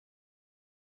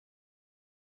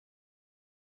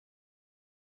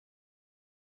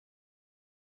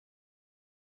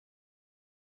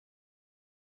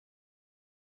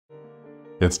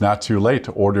It's not too late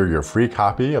to order your free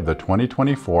copy of the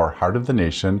 2024 Heart of the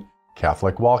Nation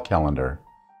Catholic Wall Calendar.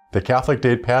 The Catholic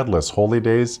date pad lists holy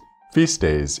days, feast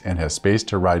days, and has space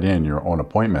to write in your own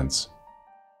appointments.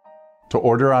 To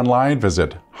order online,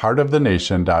 visit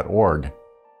heartofthenation.org.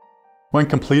 When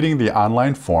completing the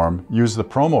online form, use the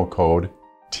promo code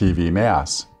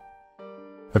TVMass.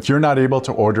 If you're not able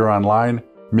to order online,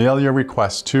 mail your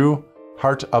request to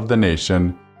Heart of the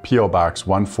Nation, P.O. Box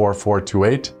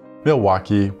 14428,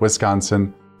 Milwaukee,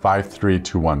 Wisconsin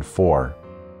 53214.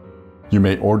 You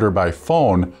may order by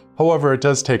phone, however, it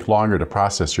does take longer to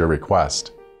process your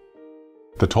request.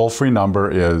 The toll-free number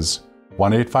is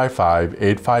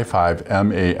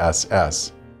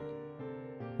 1-855-855-MASS.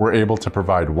 We're able to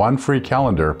provide one free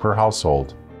calendar per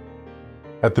household.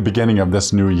 At the beginning of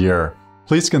this new year,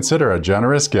 please consider a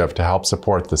generous gift to help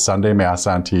support the Sunday Mass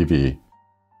on TV.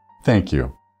 Thank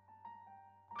you.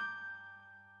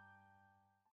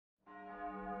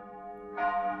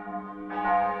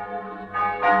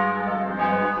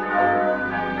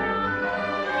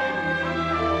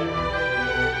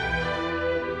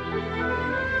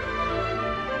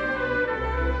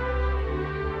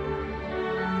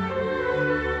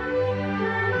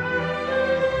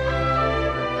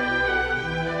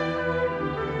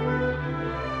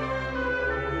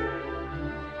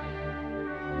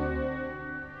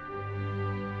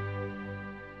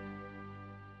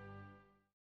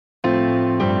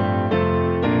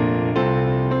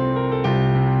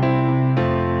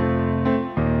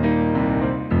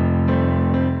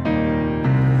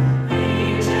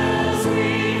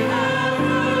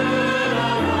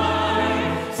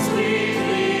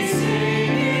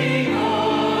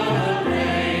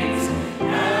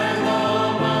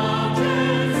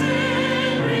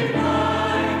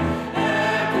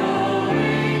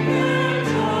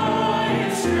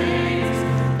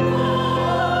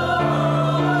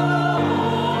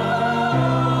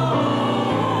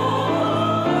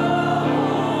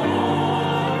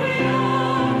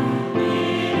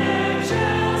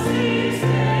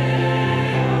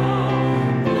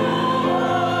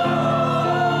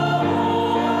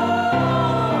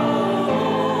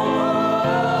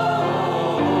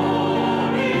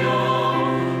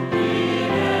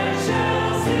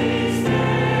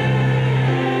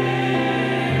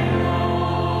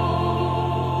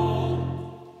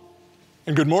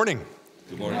 And good morning.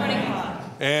 Good morning.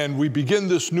 And we begin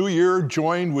this new year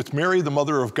joined with Mary, the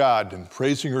Mother of God, in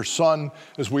praising her Son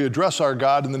as we address our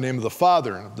God in the name of the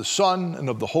Father, and of the Son, and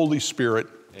of the Holy Spirit.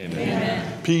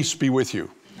 Amen. Peace be with you.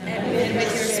 And with your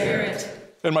spirit.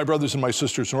 And my brothers and my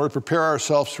sisters, in order to prepare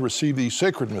ourselves to receive these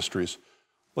sacred mysteries,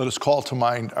 let us call to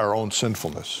mind our own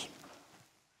sinfulness.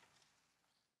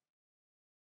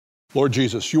 Lord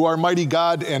Jesus, you are mighty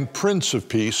God and Prince of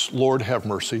Peace. Lord, have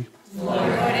mercy. Lord,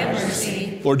 have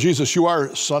mercy. Lord Jesus, you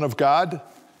are Son of God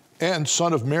and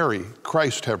Son of Mary.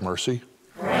 Christ, have mercy.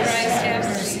 Christ, have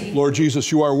mercy. Lord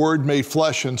Jesus, you are Word made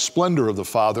flesh and splendor of the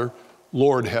Father.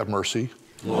 Lord, have mercy.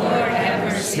 Lord,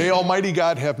 have mercy. May Almighty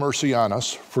God have mercy on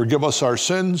us, forgive us our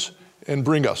sins, and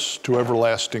bring us to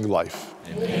everlasting life.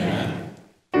 Amen.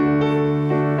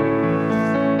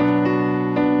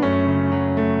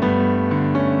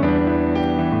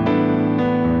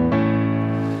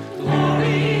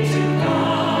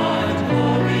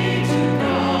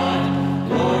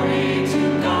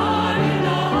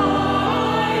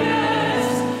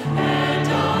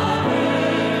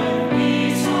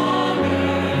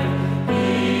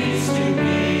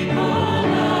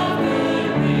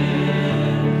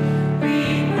 We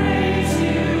praise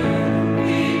you,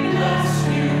 we bless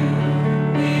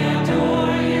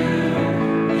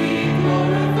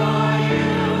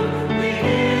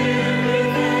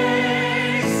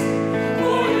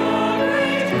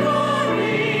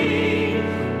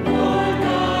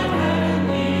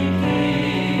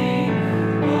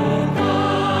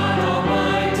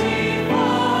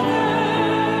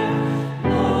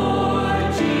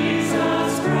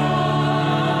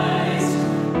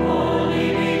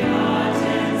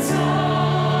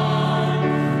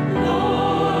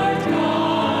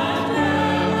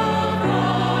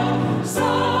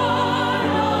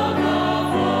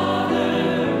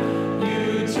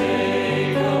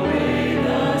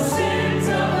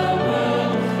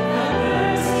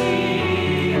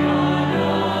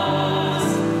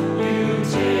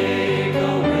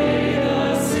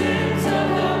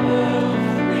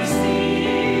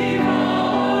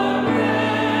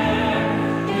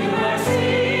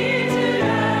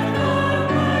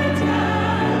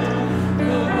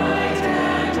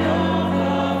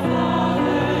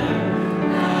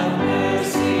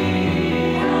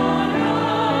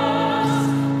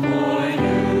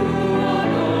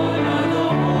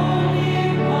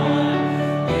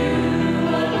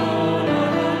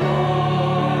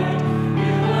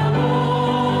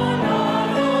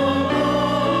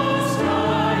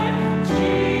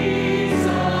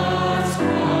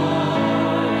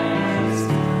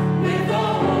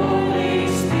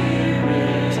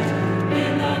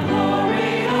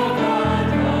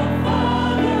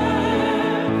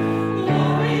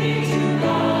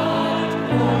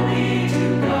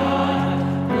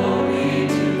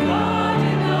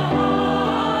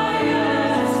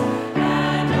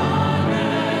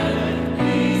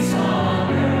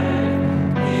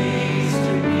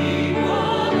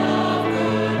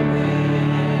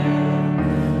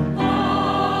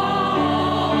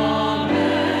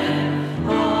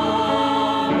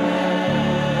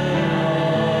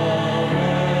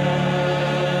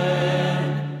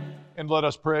let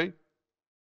us pray.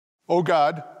 O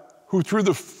God, who through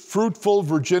the fruitful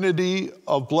virginity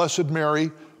of Blessed Mary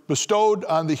bestowed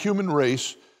on the human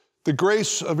race the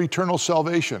grace of eternal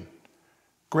salvation,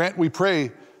 grant, we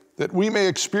pray, that we may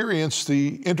experience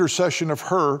the intercession of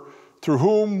her through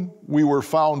whom we were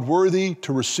found worthy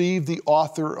to receive the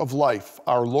author of life,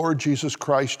 our Lord Jesus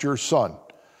Christ, your Son,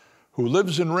 who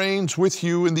lives and reigns with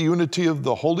you in the unity of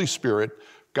the Holy Spirit,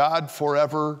 God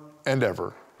forever and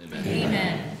ever. Amen.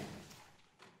 Amen.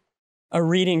 A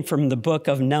reading from the book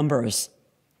of Numbers.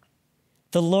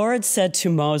 The Lord said to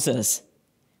Moses,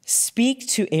 "Speak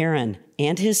to Aaron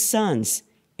and his sons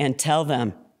and tell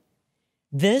them,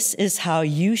 this is how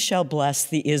you shall bless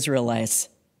the Israelites.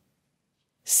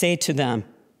 Say to them,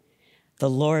 the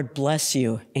Lord bless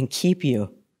you and keep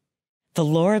you. The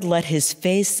Lord let his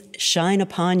face shine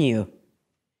upon you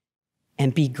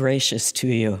and be gracious to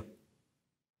you.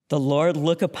 The Lord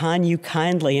look upon you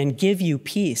kindly and give you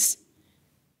peace.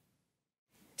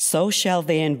 So shall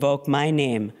they invoke my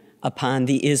name upon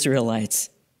the Israelites,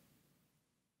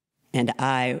 and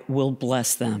I will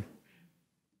bless them."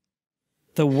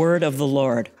 The word of the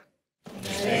Lord.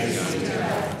 Thanks be to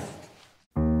God.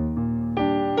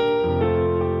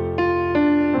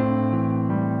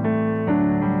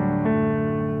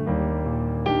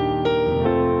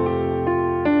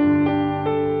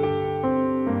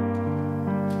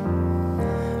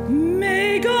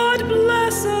 May God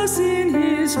bless us in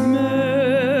his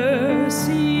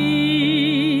mercy.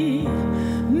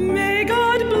 May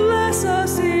God bless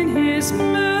us in his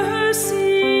mercy.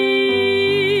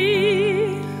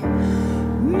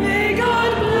 May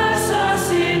God bless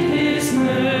us in his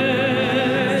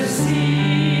mercy.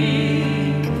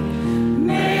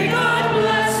 May God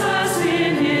bless us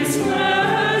in his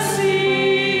mercy.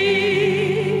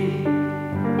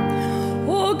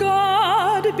 Oh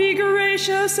God, be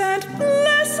gracious and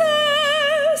bless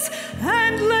us,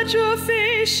 and let your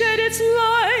face shed its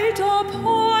light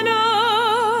upon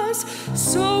us.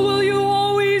 So will you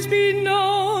always be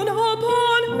known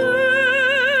upon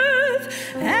earth,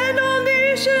 and all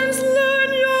nations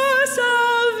learn your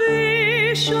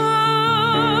salvation.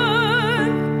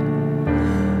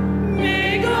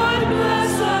 May God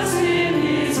bless us in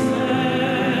his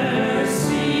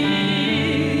mercy.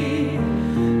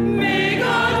 May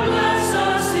God bless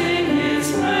us in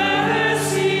his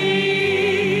mercy.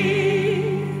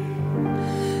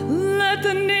 Let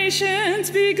the nations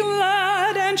be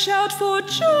glad and shout for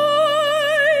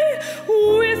joy.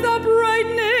 With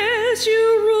uprightness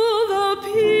you rule the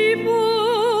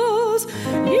peoples.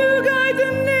 You guide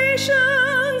the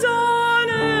nations on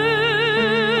earth.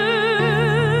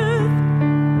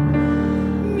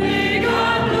 May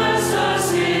God bless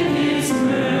us in his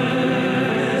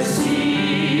mercy.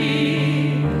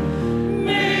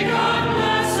 May God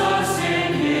bless us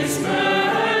in his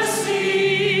mercy.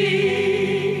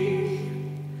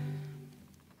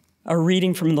 A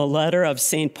reading from the letter of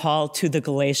St. Paul to the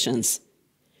Galatians.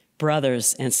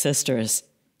 Brothers and sisters,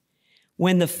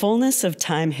 when the fullness of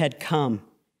time had come,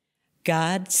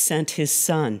 God sent his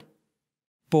Son,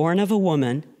 born of a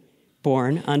woman,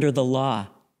 born under the law,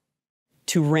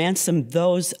 to ransom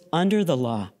those under the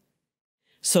law,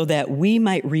 so that we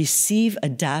might receive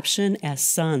adoption as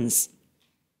sons.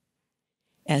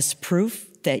 As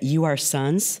proof that you are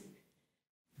sons,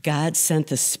 God sent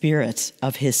the Spirit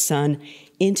of his Son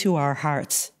into our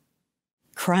hearts,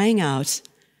 crying out,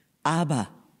 "Abba,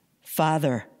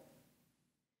 Father."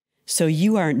 So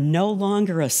you are no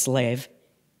longer a slave,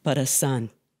 but a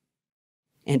son.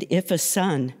 And if a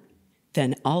son,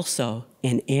 then also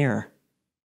an heir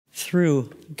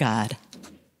through God.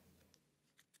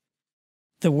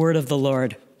 The word of the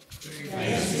Lord.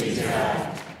 Thanks be to God.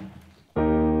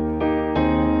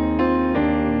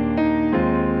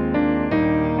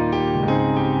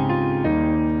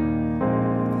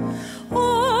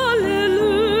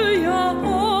 Alleluia,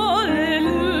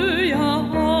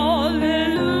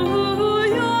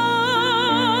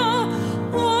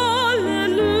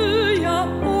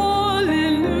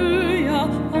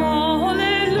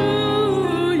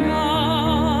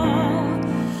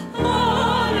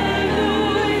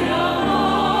 alleluia,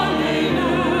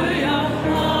 alleluia.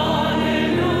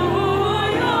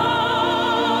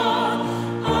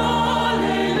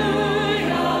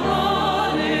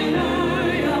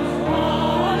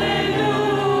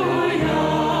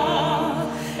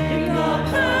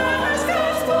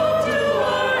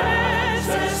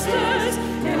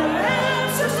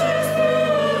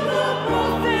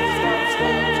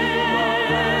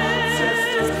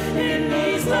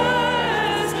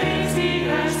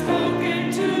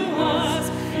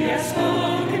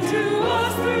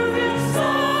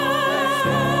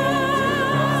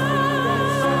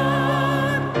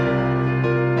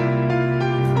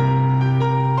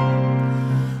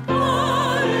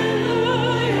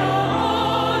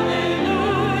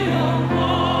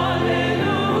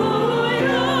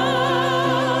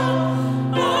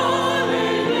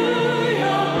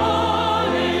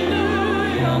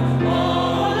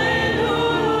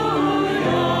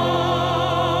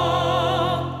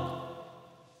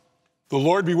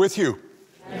 Lord be with you.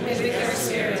 And with your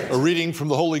spirit. A reading from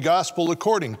the Holy Gospel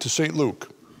according to St. Luke.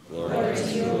 Glory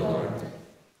to you, Lord.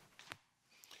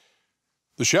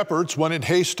 The shepherds went in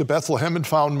haste to Bethlehem and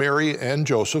found Mary and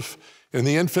Joseph and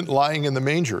the infant lying in the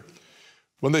manger.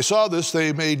 When they saw this,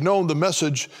 they made known the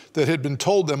message that had been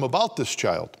told them about this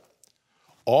child.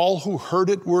 All who heard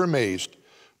it were amazed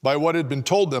by what had been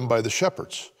told them by the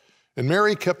shepherds. And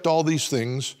Mary kept all these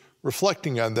things,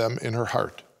 reflecting on them in her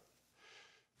heart.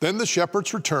 Then the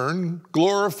shepherds returned,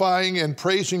 glorifying and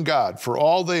praising God for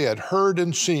all they had heard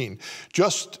and seen,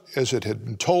 just as it had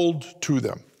been told to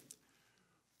them.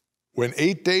 When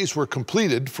 8 days were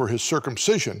completed for his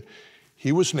circumcision,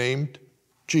 he was named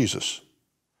Jesus,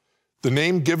 the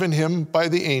name given him by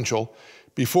the angel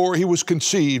before he was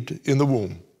conceived in the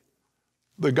womb.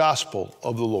 The Gospel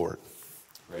of the Lord.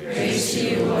 Praise to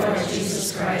you, Lord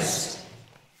Jesus Christ.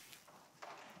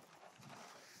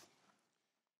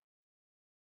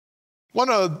 One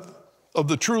of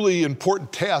the truly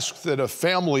important tasks that a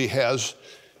family has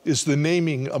is the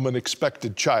naming of an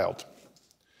expected child.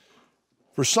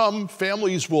 For some,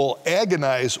 families will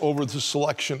agonize over the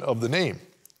selection of the name.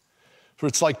 So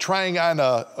it's like trying on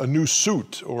a new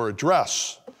suit or a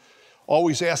dress,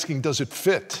 always asking, does it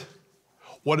fit?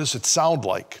 What does it sound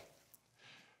like?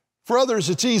 For others,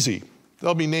 it's easy.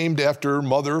 They'll be named after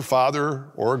mother, father,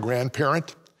 or a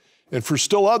grandparent. And for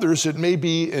still others, it may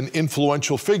be an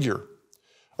influential figure,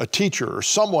 a teacher, or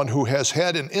someone who has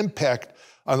had an impact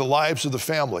on the lives of the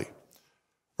family,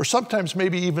 or sometimes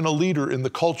maybe even a leader in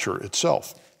the culture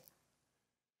itself.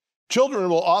 Children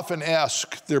will often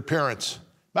ask their parents,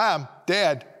 Mom,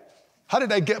 Dad, how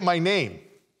did I get my name?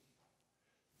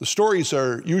 The stories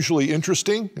are usually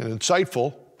interesting and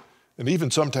insightful, and even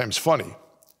sometimes funny.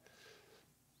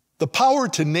 The power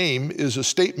to name is a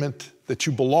statement that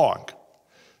you belong.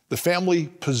 The family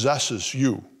possesses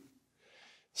you.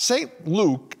 St.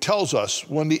 Luke tells us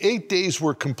when the 8 days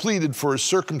were completed for his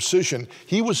circumcision,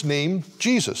 he was named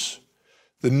Jesus,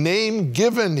 the name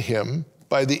given him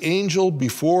by the angel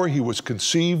before he was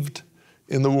conceived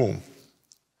in the womb.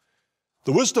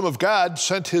 The wisdom of God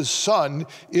sent his Son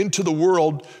into the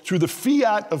world through the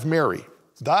fiat of Mary,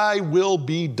 thy will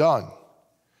be done.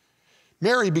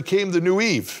 Mary became the new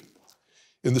Eve.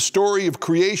 In the story of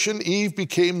creation, Eve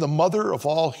became the mother of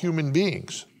all human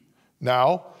beings.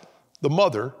 Now, the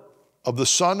mother of the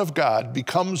Son of God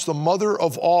becomes the mother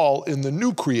of all in the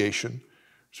new creation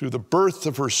through the birth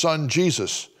of her Son,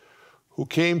 Jesus, who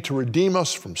came to redeem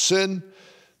us from sin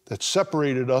that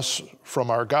separated us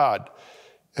from our God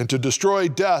and to destroy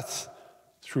death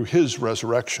through his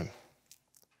resurrection.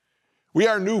 We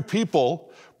are new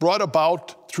people brought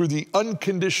about through the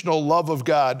unconditional love of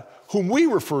God, whom we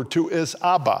refer to as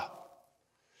Abba.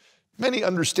 Many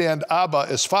understand Abba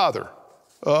as father,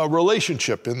 a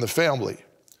relationship in the family.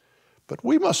 But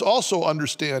we must also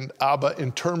understand Abba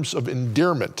in terms of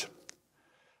endearment.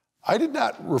 I did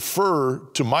not refer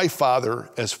to my father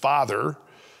as father,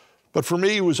 but for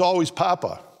me, it was always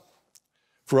Papa.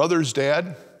 For others,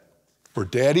 Dad, or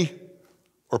Daddy,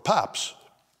 or Pops.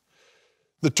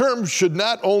 The term should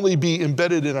not only be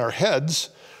embedded in our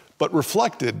heads, but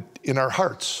reflected in our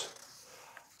hearts.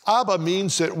 Abba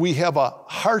means that we have a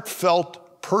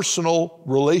heartfelt, personal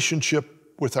relationship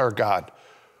with our God,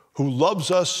 who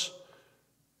loves us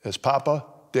as Papa,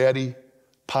 Daddy,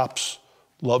 Pops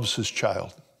loves his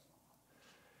child.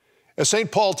 As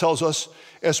St. Paul tells us,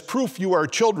 as proof you are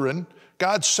children,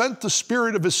 God sent the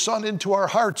Spirit of his Son into our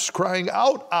hearts, crying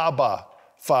out, Abba,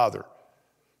 Father.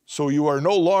 So you are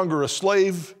no longer a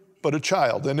slave, but a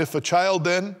child. And if a child,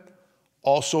 then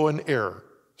also an heir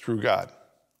through God.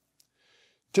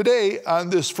 Today, on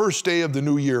this first day of the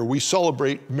new year, we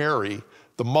celebrate Mary,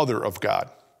 the mother of God,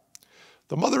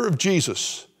 the mother of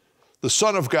Jesus, the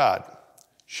Son of God.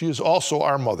 She is also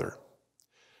our mother.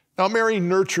 Now, Mary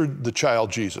nurtured the child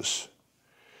Jesus.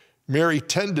 Mary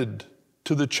tended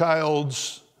to the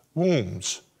child's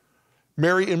wombs.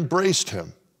 Mary embraced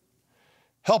him.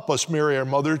 Help us, Mary, our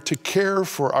mother, to care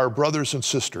for our brothers and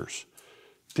sisters,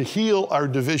 to heal our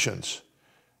divisions,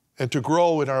 and to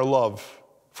grow in our love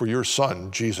for your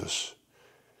Son, Jesus.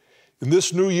 In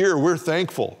this new year, we're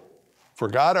thankful for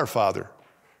God our Father,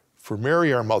 for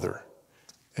Mary our mother,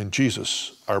 and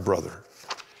Jesus our brother.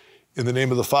 In the name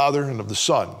of the Father, and of the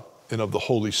Son, and of the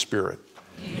Holy Spirit.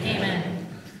 Amen.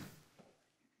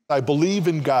 I believe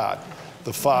in God,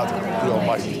 the Father, the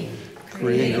Almighty,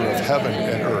 creator of heaven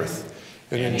and earth,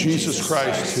 and in Jesus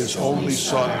Christ, his only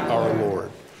Son, our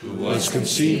Lord, who was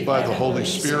conceived by the Holy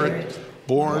Spirit,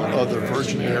 born of the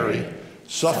Virgin Mary,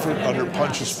 suffered under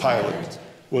Pontius Pilate,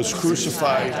 was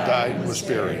crucified, died, and was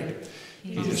buried.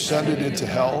 He descended into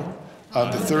hell. On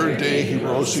the third day he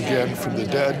rose again from the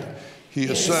dead. He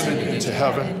ascended into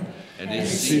heaven and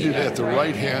is seated at the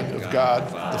right hand of God,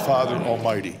 the Father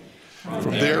Almighty.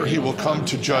 From there he will come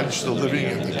to judge the living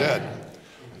and the dead.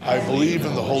 I believe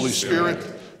in the Holy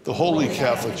Spirit, the Holy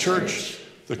Catholic Church,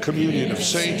 the communion of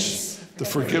saints, the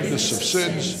forgiveness of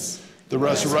sins, the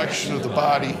resurrection of the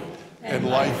body, and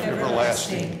life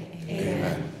everlasting.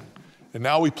 Amen. And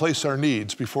now we place our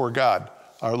needs before God,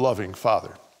 our loving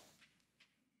Father.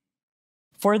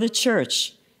 For the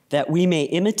Church, that we may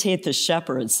imitate the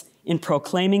shepherds in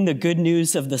proclaiming the good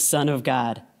news of the Son of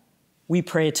God, we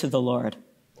pray to the Lord.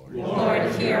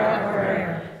 Lord, hear our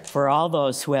prayer. For all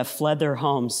those who have fled their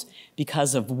homes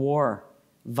because of war,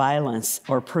 violence,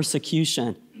 or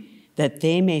persecution, that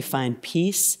they may find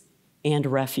peace and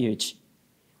refuge,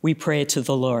 we pray to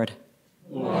the Lord.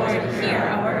 Lord, hear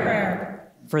our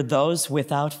prayer. For those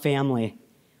without family,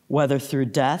 whether through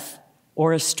death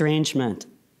or estrangement,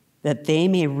 that they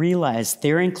may realize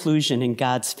their inclusion in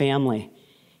God's family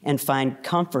and find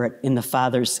comfort in the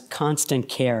Father's constant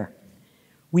care,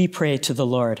 we pray to the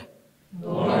Lord.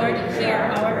 Lord, hear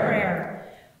our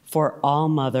prayer. For all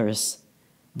mothers,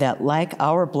 that like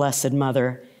our Blessed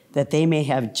Mother, that they may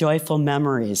have joyful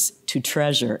memories to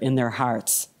treasure in their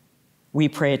hearts, we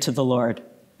pray to the Lord.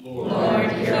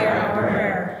 Lord, hear our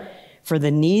prayer. For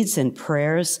the needs and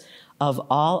prayers of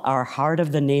all our Heart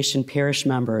of the Nation parish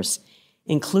members,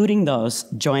 including those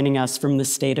joining us from the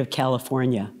state of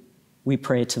California, we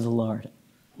pray to the Lord.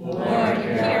 Lord,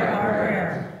 hear our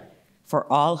prayer.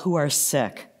 For all who are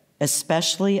sick,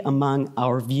 especially among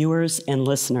our viewers and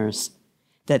listeners,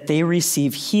 that they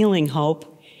receive healing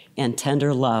hope and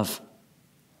tender love,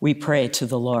 we pray to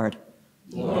the Lord.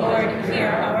 Lord, hear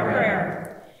our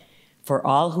prayer. For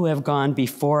all who have gone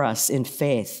before us in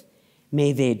faith,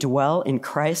 may they dwell in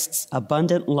Christ's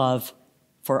abundant love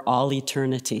for all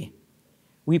eternity,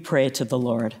 we pray to the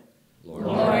Lord.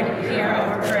 Lord, hear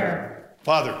our prayer.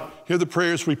 Father, hear the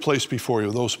prayers we place before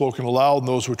you, those spoken aloud and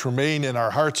those which remain in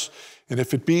our hearts, and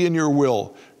if it be in your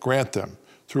will, grant them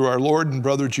through our Lord and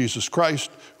brother Jesus Christ,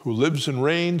 who lives and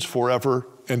reigns forever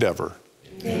and ever.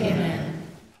 Amen.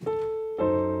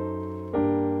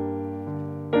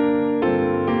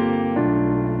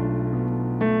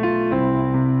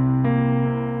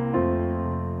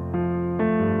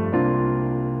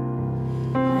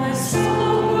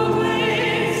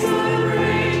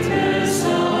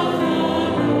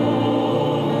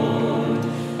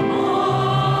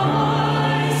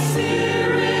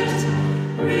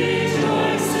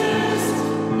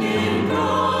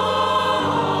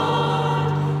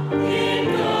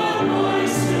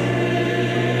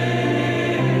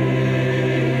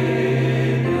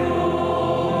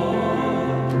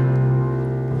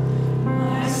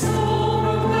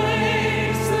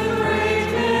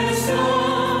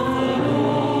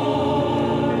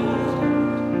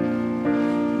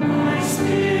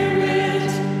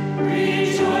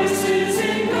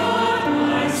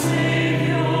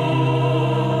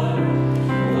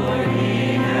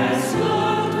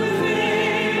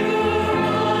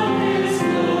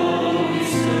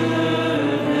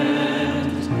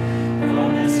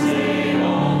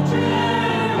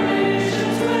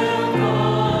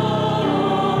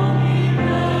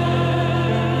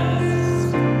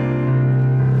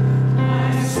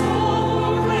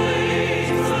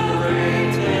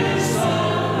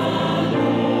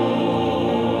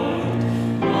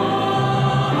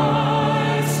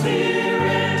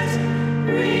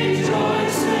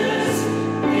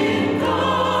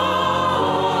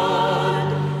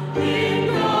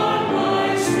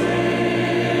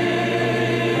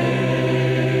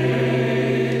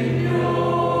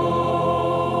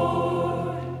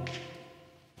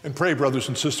 Pray, brothers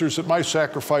and sisters, that my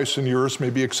sacrifice and yours may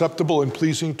be acceptable and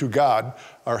pleasing to God,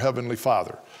 our Heavenly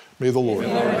Father. May the Lord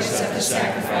accept the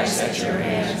sacrifice at your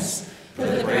hands, for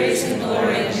the praise and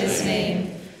glory of his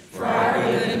name, for our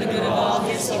good and the good of all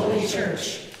his holy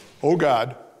church. O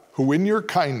God, who in your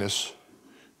kindness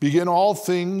begin all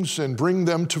things and bring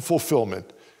them to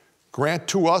fulfillment, grant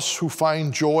to us who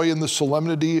find joy in the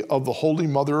solemnity of the Holy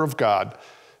Mother of God,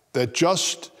 that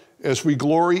just as we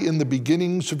glory in the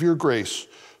beginnings of your grace,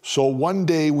 so one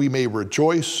day we may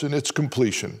rejoice in its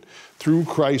completion, through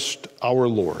Christ our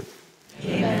Lord.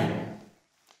 Amen.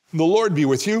 The Lord be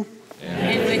with you.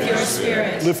 And with your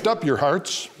spirit. Lift up your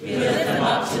hearts. We lift them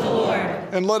up to the Lord.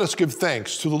 And let us give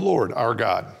thanks to the Lord our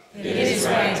God. It is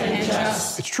right and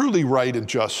just. It's truly right and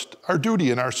just, our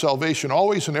duty and our salvation,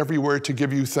 always and everywhere to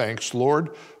give you thanks,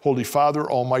 Lord, Holy Father,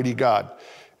 Almighty God,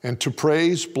 and to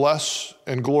praise, bless,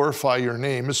 and glorify your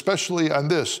name, especially on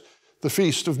this, the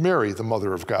feast of Mary, the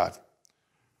Mother of God.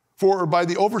 For by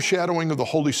the overshadowing of the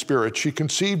Holy Spirit, she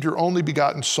conceived your only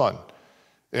begotten Son,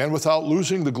 and without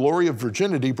losing the glory of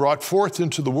virginity, brought forth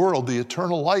into the world the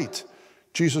eternal light,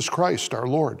 Jesus Christ our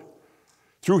Lord.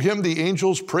 Through him the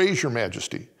angels praise your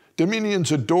majesty.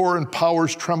 Dominions adore and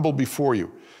powers tremble before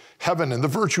you. Heaven and the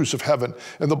virtues of heaven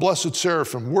and the blessed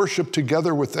seraphim worship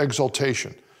together with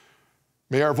exultation.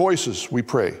 May our voices, we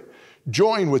pray,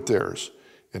 join with theirs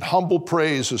in humble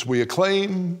praise as we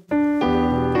acclaim.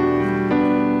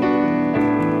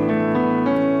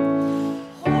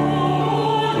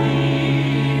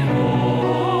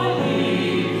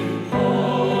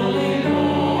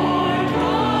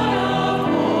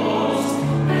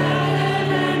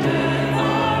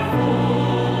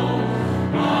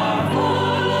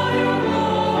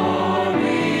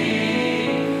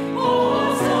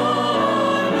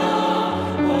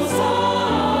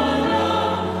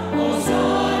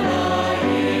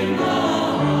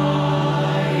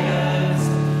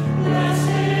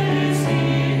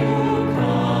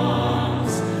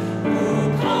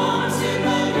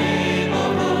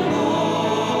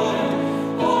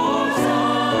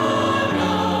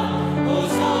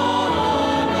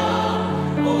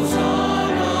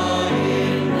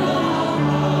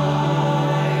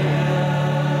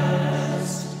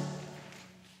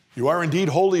 You are indeed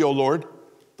holy, O Lord,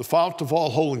 the fount of all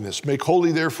holiness. Make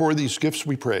holy, therefore, these gifts,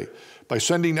 we pray, by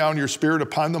sending down your Spirit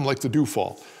upon them like the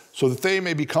dewfall, so that they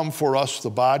may become for us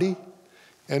the body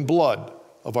and blood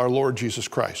of our Lord Jesus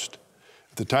Christ.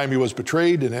 At the time he was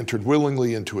betrayed and entered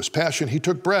willingly into his passion, he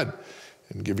took bread,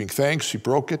 and giving thanks, he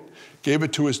broke it, gave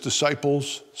it to his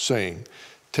disciples, saying,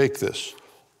 "Take this,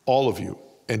 all of you,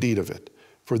 and eat of it,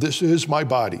 for this is my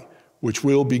body, which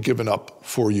will be given up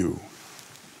for you."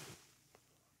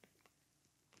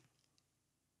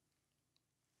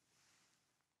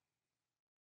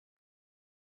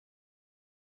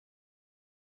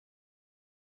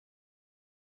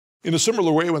 In a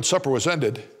similar way, when supper was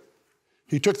ended,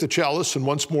 he took the chalice and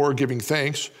once more giving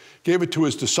thanks, gave it to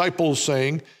his disciples,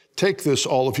 saying, "Take this,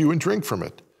 all of you, and drink from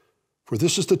it. For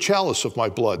this is the chalice of my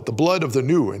blood, the blood of the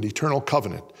new and eternal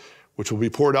covenant, which will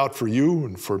be poured out for you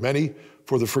and for many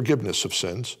for the forgiveness of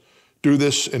sins. Do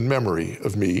this in memory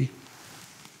of me."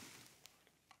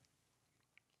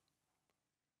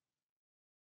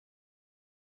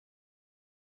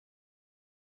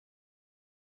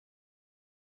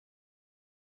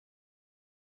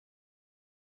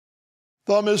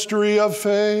 The mystery of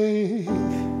faith.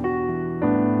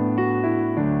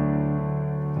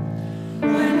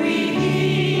 When we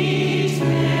eat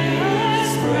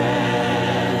this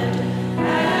bread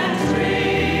and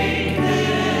drink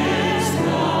this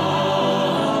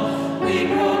cup, we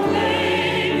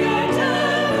proclaim your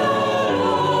death, O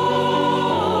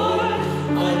Lord,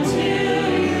 until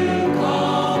you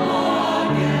come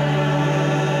again.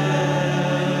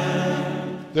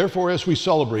 Therefore, as we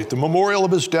celebrate the memorial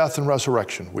of his death and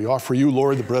resurrection, we offer you,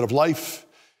 Lord, the bread of life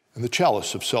and the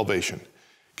chalice of salvation,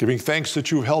 giving thanks that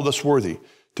you have held us worthy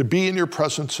to be in your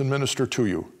presence and minister to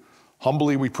you.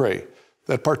 Humbly we pray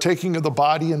that partaking of the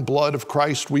body and blood of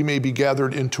Christ, we may be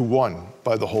gathered into one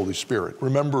by the Holy Spirit.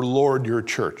 Remember, Lord, your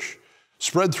church,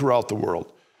 spread throughout the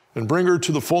world, and bring her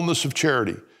to the fullness of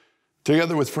charity.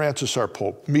 Together with Francis, our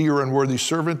Pope, me, your unworthy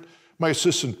servant, my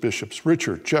assistant bishops,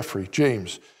 Richard, Jeffrey,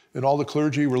 James, and all the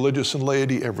clergy, religious, and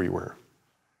laity everywhere.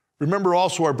 Remember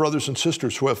also our brothers and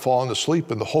sisters who have fallen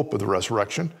asleep in the hope of the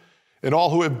resurrection, and all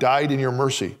who have died in your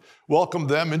mercy. Welcome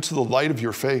them into the light of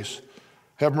your face.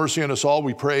 Have mercy on us all,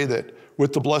 we pray, that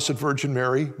with the Blessed Virgin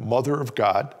Mary, Mother of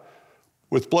God,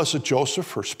 with Blessed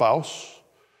Joseph, her spouse,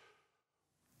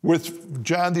 with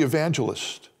John the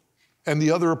Evangelist, and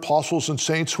the other apostles and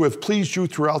saints who have pleased you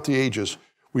throughout the ages,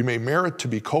 we may merit to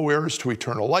be co-heirs to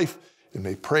eternal life, and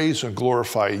may praise and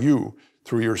glorify you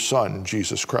through your Son,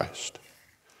 Jesus Christ.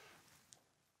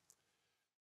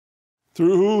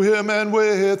 Through him and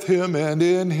with him and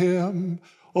in him,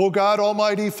 O God,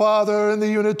 Almighty Father, in the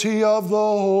unity of the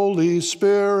Holy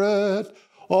Spirit,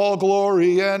 all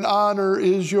glory and honor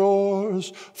is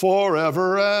yours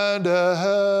forever and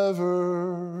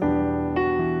ever.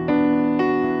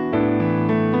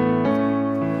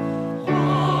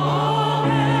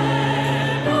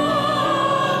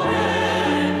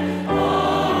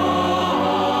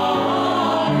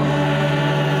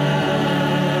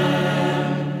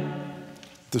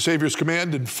 The Savior's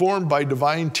command, informed by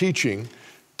divine teaching,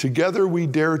 together we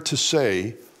dare to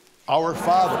say, Our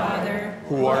Father,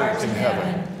 who art in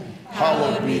heaven,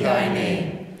 hallowed be thy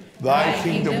name. Thy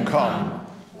kingdom come,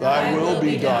 thy will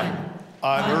be done,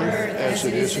 on earth as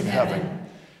it is in heaven.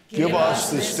 Give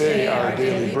us this day our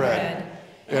daily bread,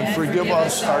 and forgive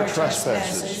us our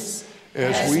trespasses,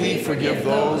 as we forgive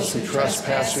those who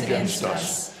trespass against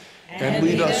us. And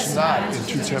lead us not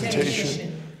into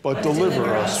temptation, but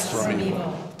deliver us from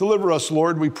evil. Deliver us,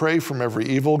 Lord, we pray, from every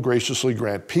evil. Graciously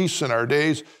grant peace in our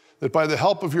days, that by the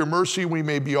help of your mercy we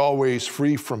may be always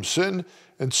free from sin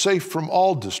and safe from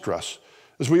all distress,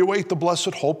 as we await the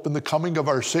blessed hope and the coming of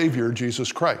our Savior,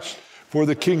 Jesus Christ. For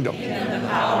the kingdom, and the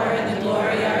power, and the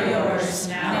glory are yours,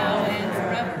 now and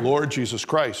forever. Lord Jesus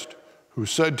Christ, who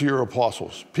said to your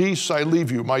apostles, "Peace I leave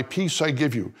you, my peace I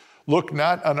give you. Look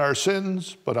not on our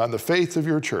sins, but on the faith of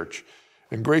your church,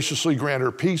 and graciously grant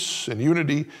her peace and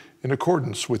unity in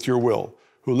accordance with your will,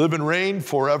 who live and reign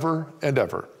forever and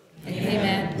ever."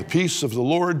 Amen. The peace of the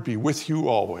Lord be with you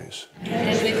always.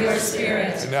 And with your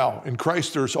spirit. And now, in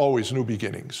Christ there's always new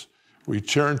beginnings. We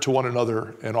turn to one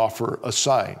another and offer a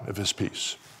sign of his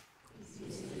peace.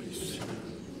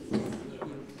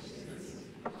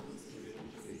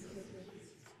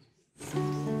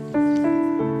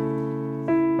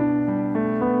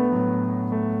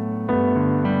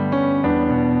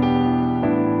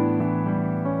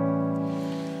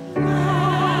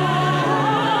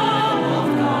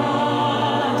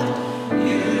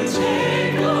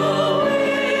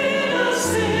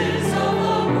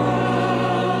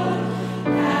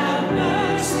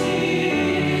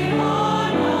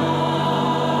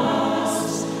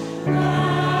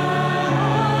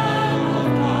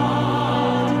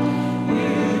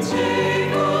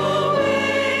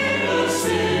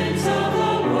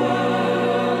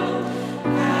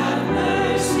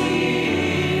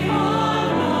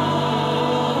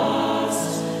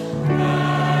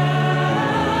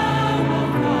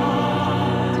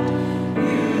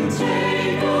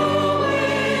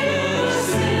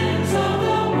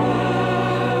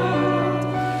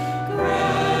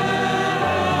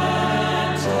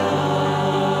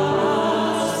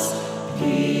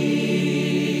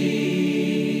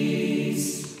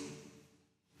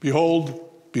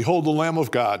 Behold the Lamb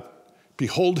of God.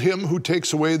 Behold him who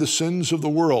takes away the sins of the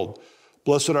world.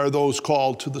 Blessed are those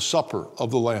called to the supper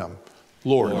of the Lamb.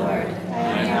 Lord, I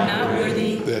am not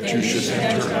worthy that you should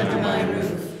enter under my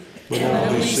roof, but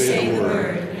only say the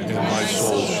word, and my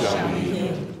soul shall be healed.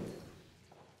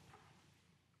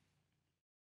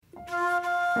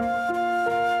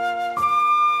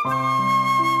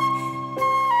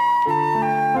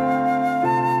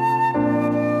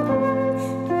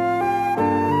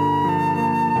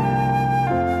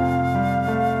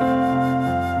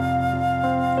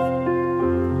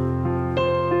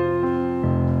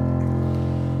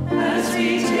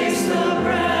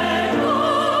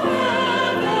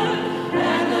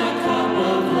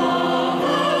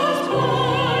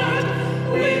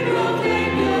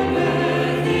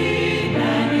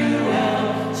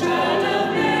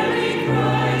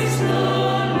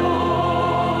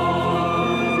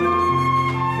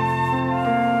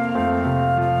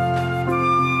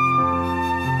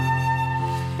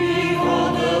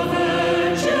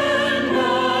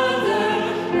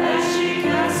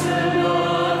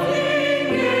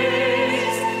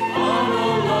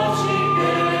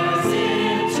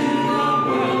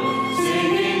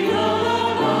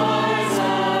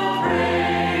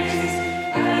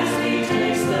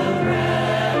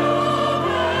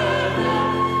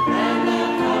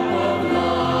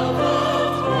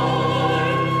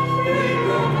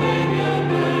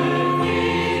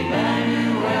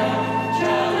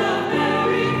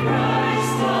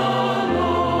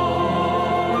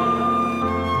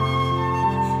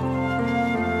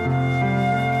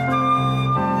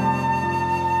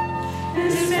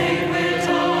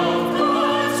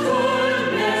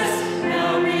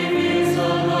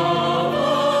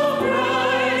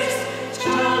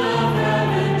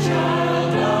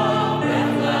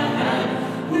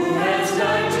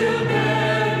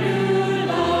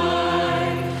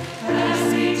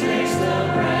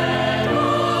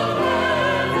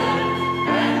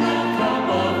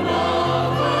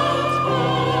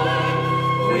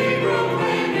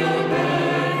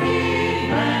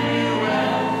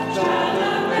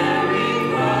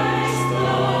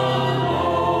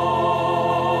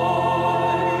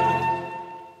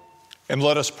 And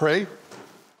let us pray.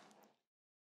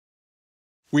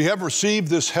 We have received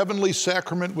this heavenly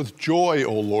sacrament with joy,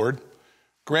 O Lord.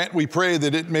 Grant, we pray,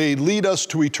 that it may lead us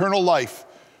to eternal life.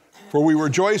 For we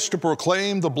rejoice to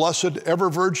proclaim the blessed ever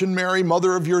Virgin Mary,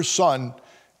 Mother of your Son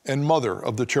and Mother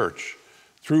of the Church,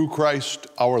 through Christ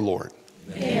our Lord.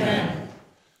 Amen.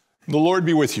 The Lord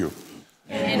be with you.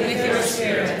 And with your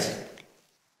spirit.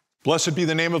 Blessed be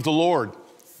the name of the Lord,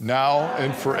 now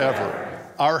and forever.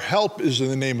 Our help is in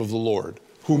the name of the Lord,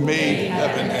 who made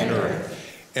heaven and earth.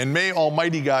 And may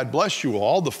Almighty God bless you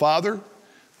all, the Father,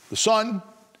 the Son,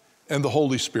 and the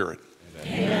Holy Spirit.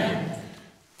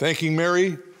 Thanking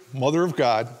Mary, Mother of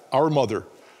God, our mother,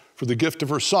 for the gift of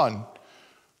her Son,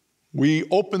 we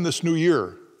open this new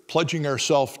year pledging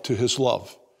ourselves to his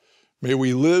love. May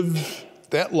we live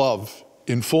that love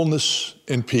in fullness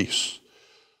and peace.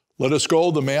 Let us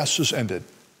go. The Mass is ended.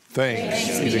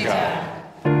 Thanks be to God.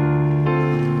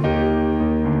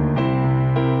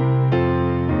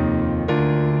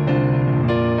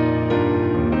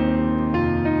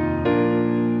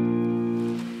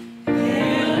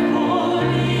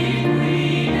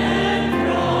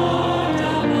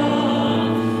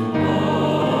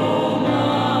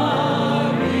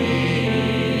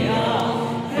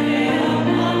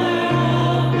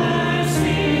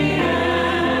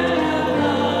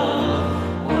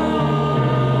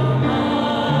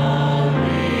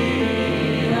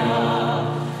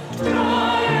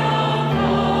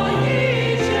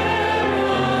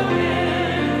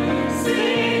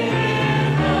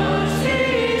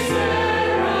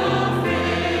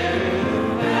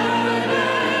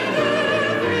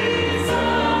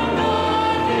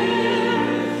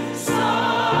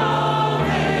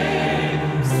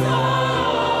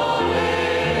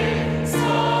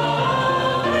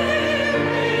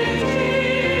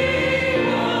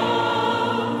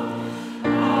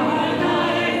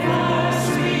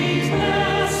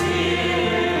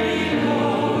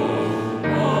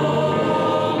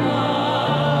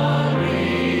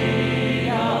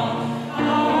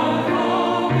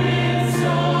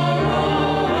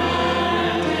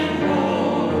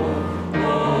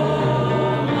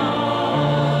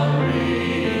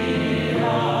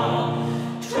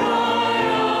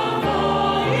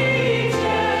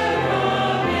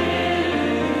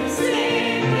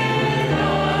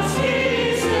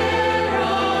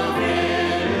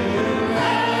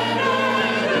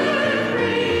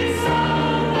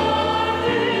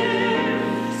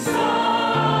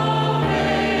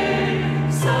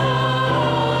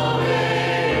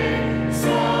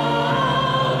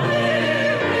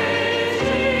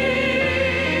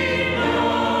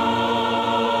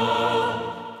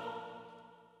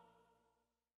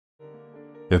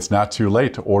 It's not too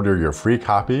late to order your free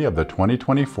copy of the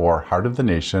 2024 Heart of the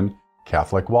Nation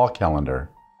Catholic Wall Calendar.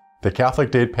 The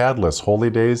Catholic date pad lists holy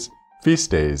days,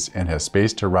 feast days, and has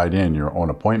space to write in your own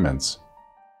appointments.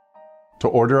 To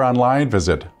order online,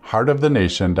 visit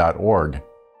heartofthenation.org.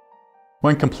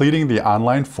 When completing the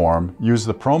online form, use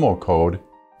the promo code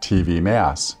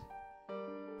TVMass.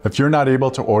 If you're not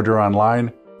able to order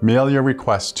online, mail your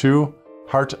request to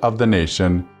Heart of the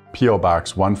Nation, P.O.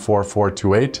 Box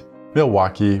 14428,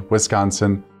 Milwaukee,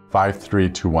 Wisconsin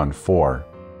 53214.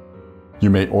 You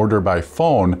may order by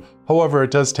phone, however,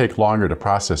 it does take longer to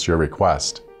process your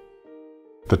request.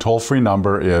 The toll-free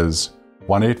number is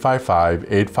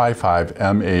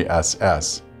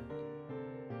 1-855-855-MASS.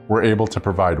 We're able to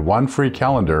provide one free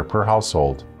calendar per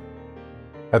household.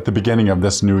 At the beginning of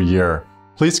this new year,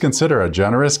 please consider a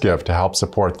generous gift to help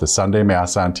support the Sunday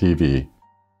Mass on TV.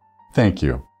 Thank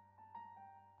you.